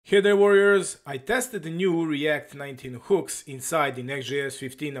Hey there warriors, I tested the new React 19 hooks inside the Next.js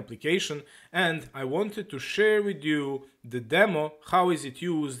 15 application and I wanted to share with you the demo, how is it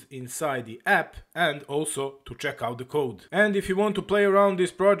used inside the app, and also to check out the code. And if you want to play around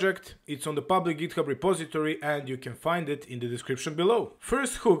this project, it's on the public GitHub repository and you can find it in the description below.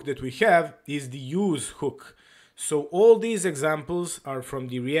 First hook that we have is the use hook. So all these examples are from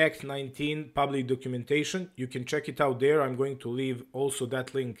the React 19 public documentation. You can check it out there. I'm going to leave also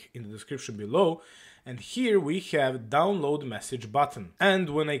that link in the description below. And here we have download message button. And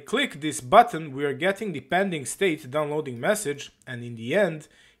when I click this button, we are getting the pending state downloading message. And in the end,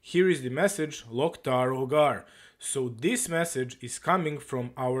 here is the message loktar ogar. So this message is coming from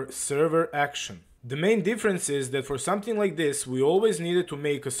our server action. The main difference is that for something like this, we always needed to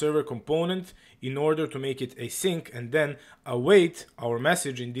make a server component in order to make it async and then await our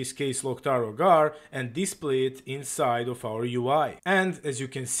message, in this case loktar ogar, and display it inside of our UI. And as you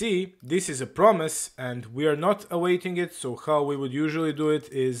can see, this is a promise and we are not awaiting it. So how we would usually do it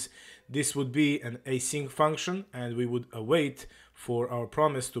is this would be an async function and we would await for our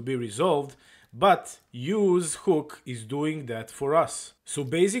promise to be resolved. But use hook is doing that for us. So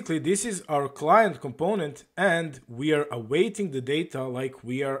basically this is our client component and we are awaiting the data like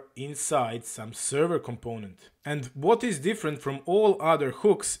we are inside some server component. And what is different from all other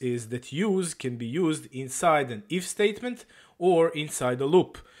hooks is that use can be used inside an if statement or inside a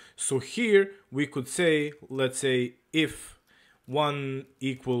loop. So here we could say, let's say if 1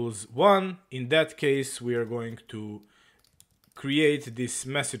 equals 1, in that case we are going to create this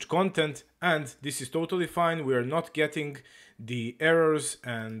message content, and this is totally fine. We are not getting the errors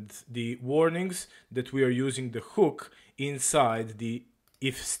and the warnings that we are using the hook inside the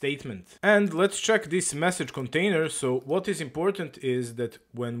if statement. And let's check this message container. So what is important is that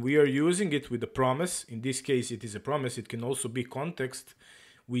when we are using it with a promise, in this case it is a promise, it can also be context,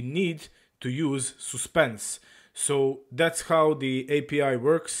 we need to use suspense. So that's how the API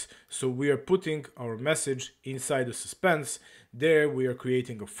works. So we are putting our message inside the suspense. There we are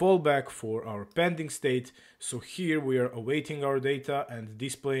creating a fallback for our pending state. So here we are awaiting our data and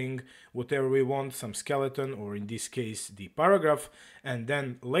displaying whatever we want, some skeleton, or in this case the paragraph. And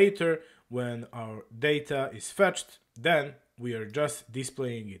then later when our data is fetched, then we are just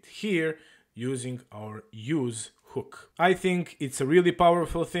displaying it here using our use hook. I think it's a really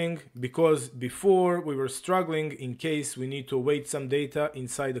powerful thing because before we were struggling in case we need to await some data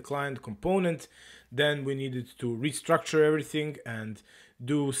inside the client component, then we needed to restructure everything and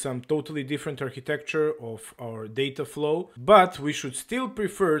do some totally different architecture of our data flow. But we should still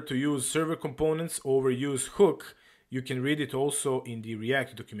prefer to use server components over use hook. You can read it also in the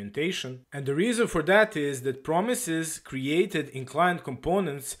React documentation. And the reason for that is that promises created in client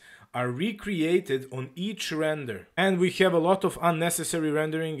components are recreated on each render. And we have a lot of unnecessary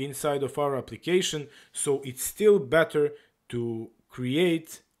rendering inside of our application, so it's still better to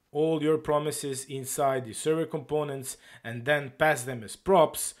create all your promises inside the server components and then pass them as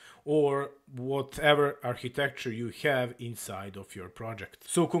props or whatever architecture you have inside of your project.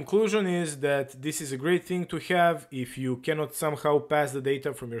 So conclusion is that this is a great thing to have if you cannot somehow pass the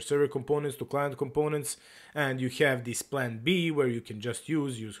data from your server components to client components, and you have this plan B where you can just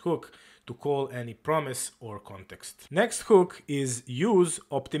use hook to call any promise or context. Next hook is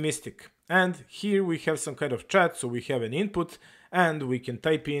useOptimistic. And here we have some kind of chat, so we have an input and we can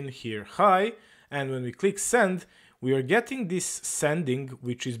type in here hi, and when we click send, we are getting this sending,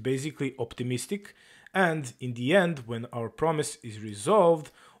 which is basically optimistic. And in the end, when our promise is resolved,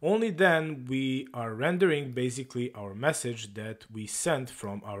 only then we are rendering basically our message that we sent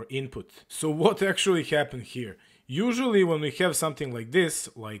from our input. So what actually happened here? Usually when we have something like this,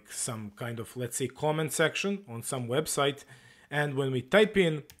 like some kind of, let's say, comment section on some website, and when we type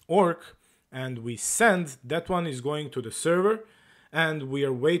in orc and we send, that one is going to the server, and we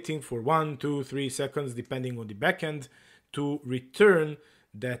are waiting for 1, 2, 3 seconds, depending on the backend, to return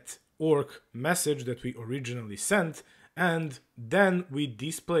that orc message that we originally sent, and then we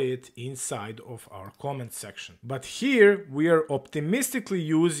display it inside of our comment section. But here we are optimistically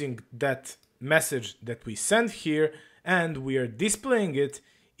using that message that we sent here, and we are displaying it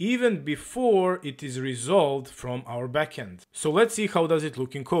even before it is resolved from our backend. So let's see how does it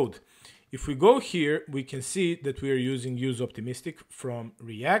look in code. If we go here, we can see that we are using useOptimistic from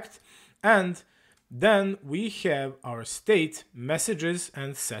React, and then we have our state messages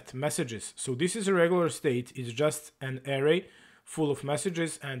and set messages. So this is a regular state, it's just an array full of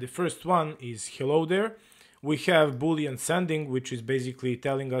messages, and the first one is hello there. We have Boolean sending, which is basically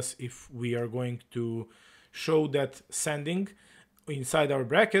telling us if we are going to show that sending inside our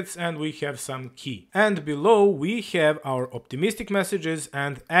brackets, and we have some key. And below we have our optimistic messages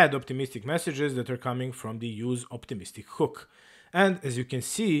and add optimistic messages that are coming from the useOptimistic hook. And as you can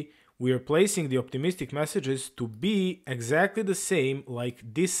see, we are placing the optimistic messages to be exactly the same like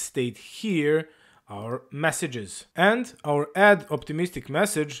this state here, our messages. And our add optimistic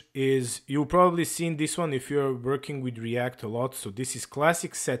message is, you've probably seen this one if you're working with React a lot. So this is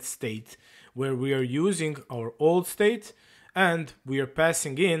classic set state, where we are using our old state and we are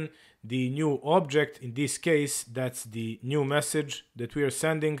passing in the new object. In this case, that's the new message that we are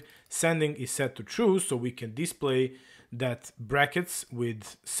sending. Sending is set to true, so we can display that brackets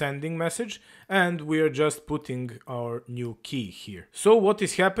with sending message, and we are just putting our new key here. So what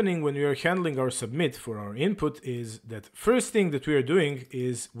is happening when we are handling our submit for our input is that first thing that we are doing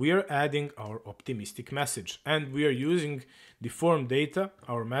is we are adding our optimistic message, and we are using the form data,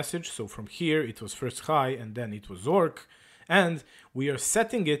 our message. So from here it was first hi and then it was orc, and we are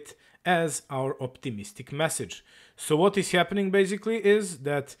setting it as our optimistic message. So what is happening basically is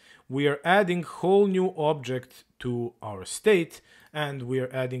that we are adding whole new object to our state, and we are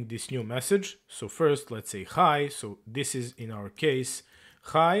adding this new message. So first let's say hi, so this is in our case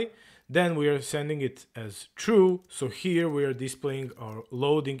hi, then we are sending it as true, so here we are displaying our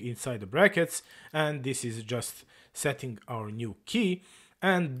loading inside the brackets, and this is just setting our new key,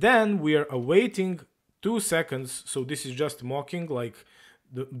 and then we are awaiting 2 seconds. So this is just mocking, like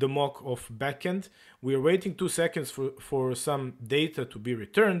the mock of backend. We are waiting 2 seconds for some data to be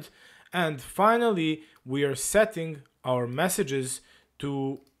returned, and finally we are setting our messages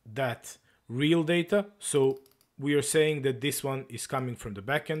to that real data. So we are saying that this one is coming from the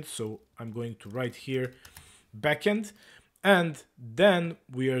backend, so I'm going to write here backend, and then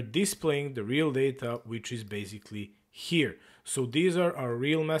we are displaying the real data, which is basically here. So these are our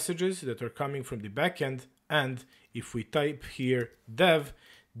real messages that are coming from the backend, and if we type here dev,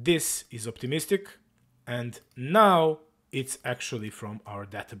 this is optimistic, and now it's actually from our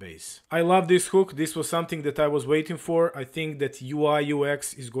database. I love this hook. This was something that I was waiting for. I think that UI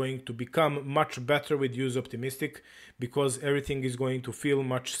UX is going to become much better with useOptimistic, because everything is going to feel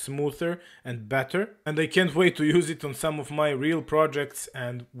much smoother and better. And I can't wait to use it on some of my real projects.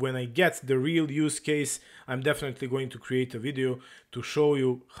 And when I get the real use case, I'm definitely going to create a video to show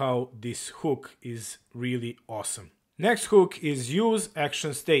you how this hook is really awesome. Next hook is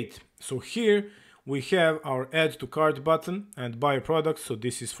useActionState. So here we have our add to cart button and buy a product. So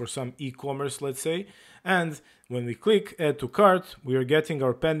this is for some e-commerce, let's say. And when we click add to cart, we are getting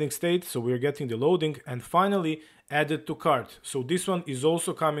our pending state. So we are getting the loading, and finally added to cart. So this one is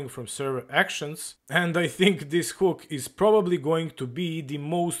also coming from server actions. And I think this hook is probably going to be the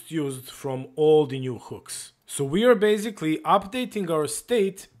most used from all the new hooks. So we are basically updating our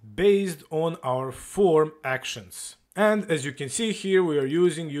state based on our form actions. And as you can see here, we are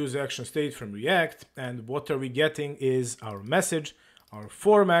using useActionState from React, and what are we getting is our message, our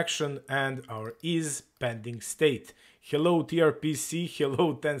form action, and our isPendingState. Hello TRPC,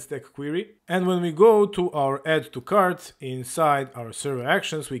 hello 10-stack query. And when we go to our add to cart inside our server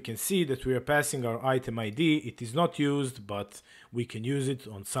actions, we can see that we are passing our item ID. It is not used, but we can use it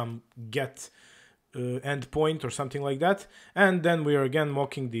on some get endpoint or something like that. And then we are again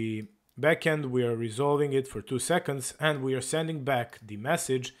mocking the backend, we are resolving it for 2 seconds, and we are sending back the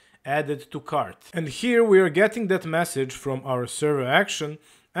message added to cart. And here we are getting that message from our server action,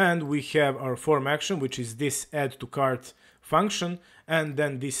 and we have our form action, which is this add to cart function, and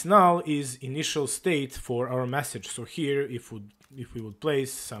then this null is initial state for our message. So here, if we would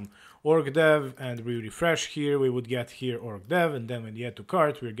place some OrcDev and we refresh here, we would get here OrcDev, and then when we add to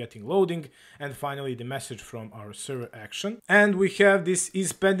cart, we're getting loading, and finally the message from our server action. And we have this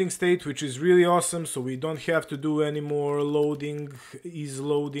isPendingState, which is really awesome, so we don't have to do any more loading,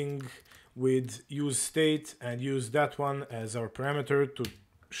 isLoading with useState, and use that one as our parameter to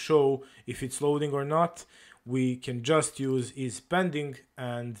show if it's loading or not. We can just use isPending,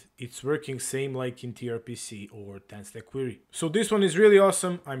 and it's working same like in TRPC or 10-stack query. So this one is really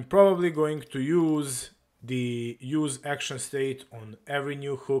awesome. I'm probably going to use the useActionState on every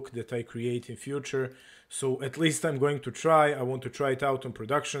new hook that I create in future. So at least I'm going to try. I want to try it out on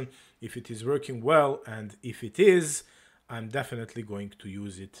production if it is working well, and if it is, I'm definitely going to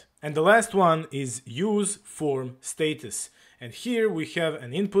use it. And the last one is useFormStatus. And here we have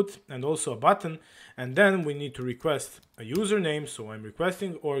an input and also a button, and then we need to request a username. So I'm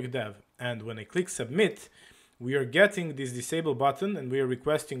requesting OrcDev, and when I click submit, we are getting this disable button and we are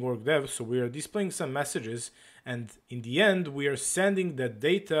requesting OrcDev. So we are displaying some messages, and in the end we are sending that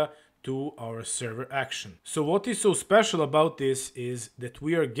data to our server action. So what is so special about this is that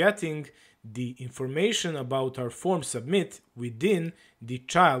we are getting the information about our form submit within the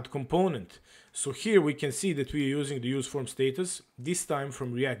child component. So here we can see that we are using the useFormStatus, this time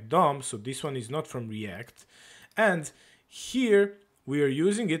from React DOM, so this one is not from React. And here we are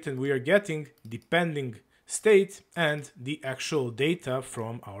using it and we are getting the pending state and the actual data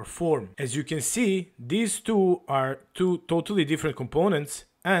from our form. As you can see, these two are two totally different components,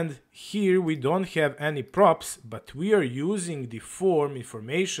 and here we don't have any props, but we are using the form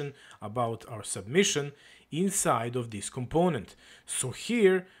information about our submission inside of this component. So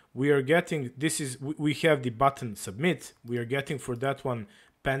here we are getting, we have the button submit, we are getting for that one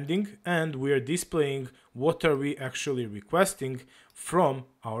pending, and we are displaying what are we actually requesting from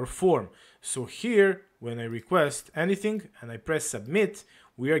our form. So here, when I request anything and I press submit,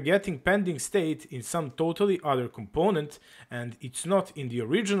 we are getting pending state in some totally other component, and it's not in the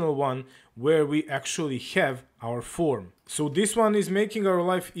original one where we actually have our form. So this one is making our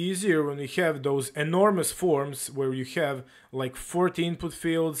life easier when we have those enormous forms where you have like 40 input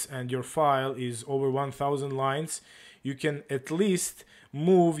fields and your file is over 1000 lines. You can at least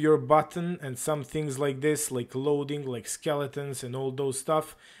move your button and some things like this, like loading, like skeletons and all those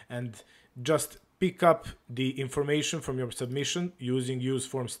stuff, and just pick up the information from your submission using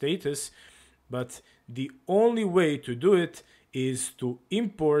useFormStatus. But the only way to do it is to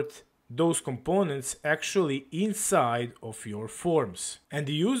import those components actually inside of your forms. And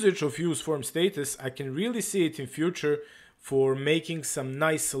the usage of useFormStatus, I can really see it in future for making some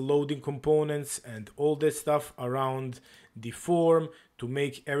nice loading components and all that stuff around the form to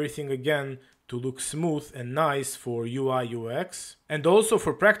make everything again to look smooth and nice for UI UX. And also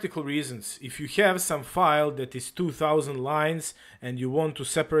for practical reasons, if you have some file that is 2000 lines and you want to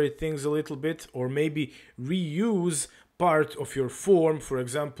separate things a little bit, or maybe reuse part of your form, for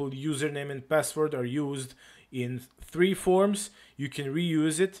example, username and password are used in 3 forms, you can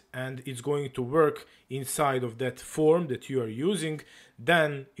reuse it and it's going to work inside of that form that you are using.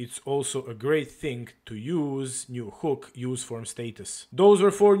 Then it's also a great thing to use new hook useFormStatus. Those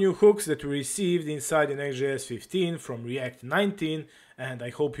were 4 new hooks that we received inside the Next.js 15 from React 19, and I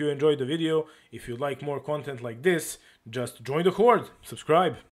hope you enjoyed the video. If you like more content like this, just join the Horde, subscribe.